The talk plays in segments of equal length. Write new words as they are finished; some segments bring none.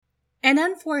An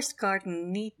unforced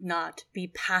garden need not be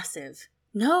passive.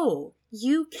 No,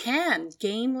 you can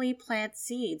gamely plant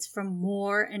seeds for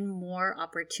more and more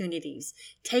opportunities,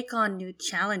 take on new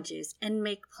challenges, and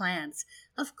make plans.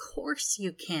 Of course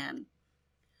you can.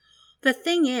 The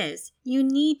thing is, you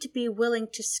need to be willing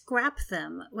to scrap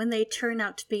them when they turn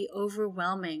out to be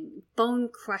overwhelming,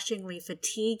 bone-crushingly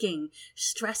fatiguing,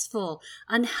 stressful,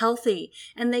 unhealthy,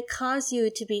 and they cause you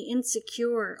to be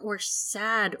insecure or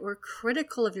sad or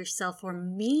critical of yourself or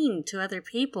mean to other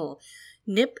people.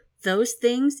 Nip those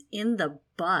things in the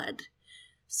bud.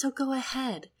 So go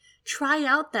ahead. Try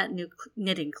out that new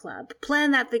knitting club, plan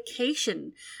that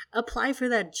vacation, apply for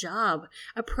that job,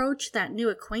 approach that new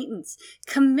acquaintance,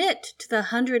 commit to the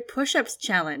 100 push-ups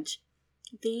challenge.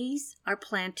 These are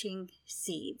planting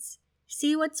seeds.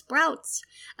 See what sprouts.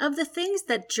 Of the things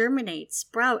that germinate,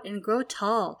 sprout, and grow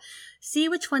tall, see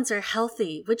which ones are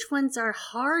healthy, which ones are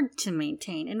hard to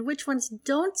maintain, and which ones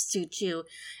don't suit you,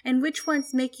 and which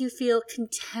ones make you feel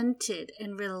contented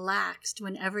and relaxed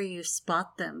whenever you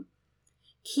spot them.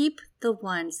 Keep the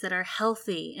ones that are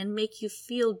healthy and make you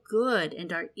feel good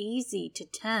and are easy to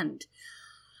tend.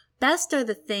 Best are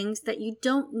the things that you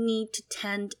don't need to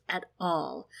tend at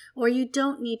all, or you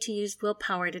don't need to use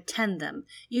willpower to tend them.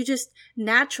 You just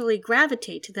naturally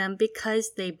gravitate to them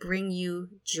because they bring you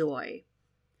joy.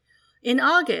 In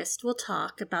August, we'll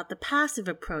talk about the passive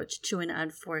approach to an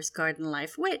unforced garden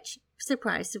life, which,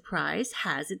 surprise, surprise,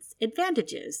 has its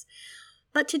advantages.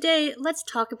 But today, let's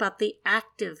talk about the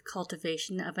active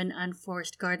cultivation of an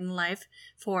unforced garden life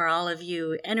for all of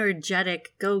you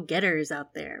energetic go-getters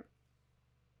out there.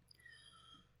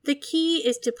 The key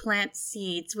is to plant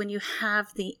seeds when you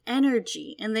have the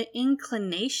energy and the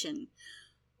inclination.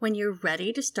 When you're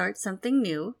ready to start something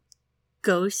new,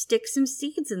 go stick some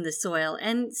seeds in the soil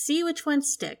and see which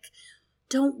ones stick.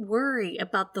 Don't worry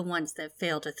about the ones that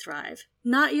fail to thrive.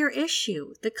 Not your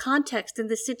issue. The context and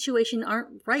the situation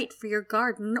aren't right for your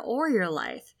garden or your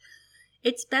life.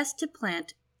 It's best to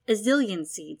plant a zillion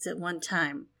seeds at one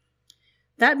time.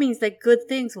 That means that good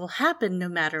things will happen no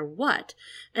matter what.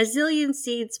 A zillion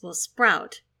seeds will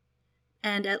sprout,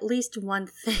 and at least one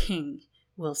thing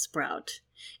will sprout.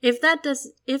 If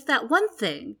that one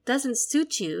thing doesn't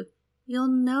suit you, you'll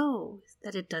know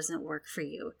that it doesn't work for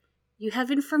you. You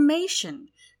have information.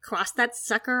 Cross that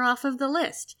sucker off of the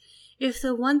list. If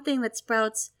the one thing that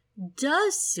sprouts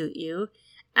does suit you,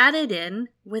 add it in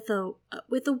with a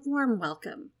warm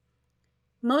welcome.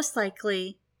 Most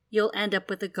likely, you'll end up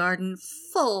with a garden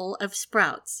full of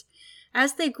sprouts.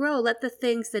 As they grow, let the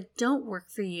things that don't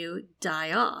work for you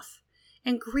die off,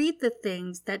 and greet the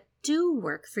things that do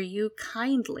work for you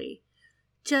kindly.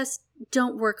 Just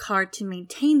don't work hard to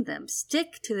maintain them.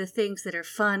 Stick to the things that are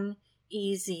fun,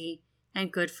 easy,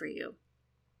 and good for you.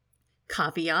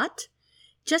 Caveat: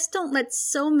 just don't let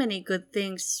so many good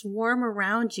things swarm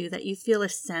around you that you feel a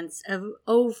sense of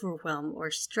overwhelm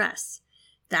or stress.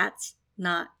 That's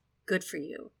not good for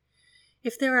you.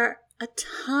 If there are a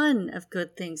ton of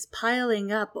good things piling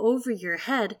up over your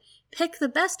head, pick the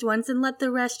best ones and let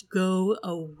the rest go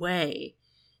away.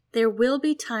 There will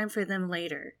be time for them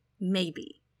later,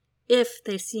 maybe, if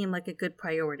they seem like a good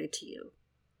priority to you.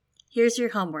 Here's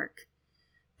your homework.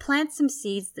 Plant some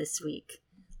seeds this week.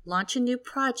 Launch a new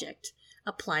project.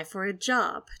 Apply for a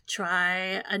job.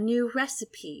 Try a new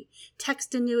recipe.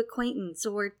 Text a new acquaintance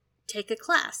or take a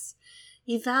class.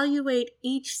 Evaluate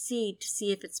each seed to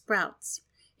see if it sprouts.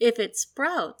 If it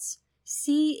sprouts,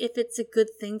 see if it's a good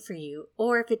thing for you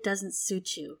or if it doesn't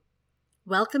suit you.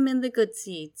 Welcome in the good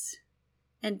seeds.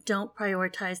 And don't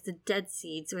prioritize the dead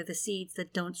seeds or the seeds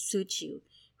that don't suit you.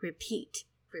 Repeat,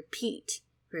 repeat,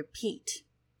 repeat.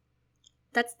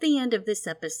 That's the end of this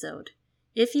episode.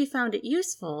 If you found it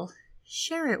useful,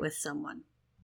 share it with someone.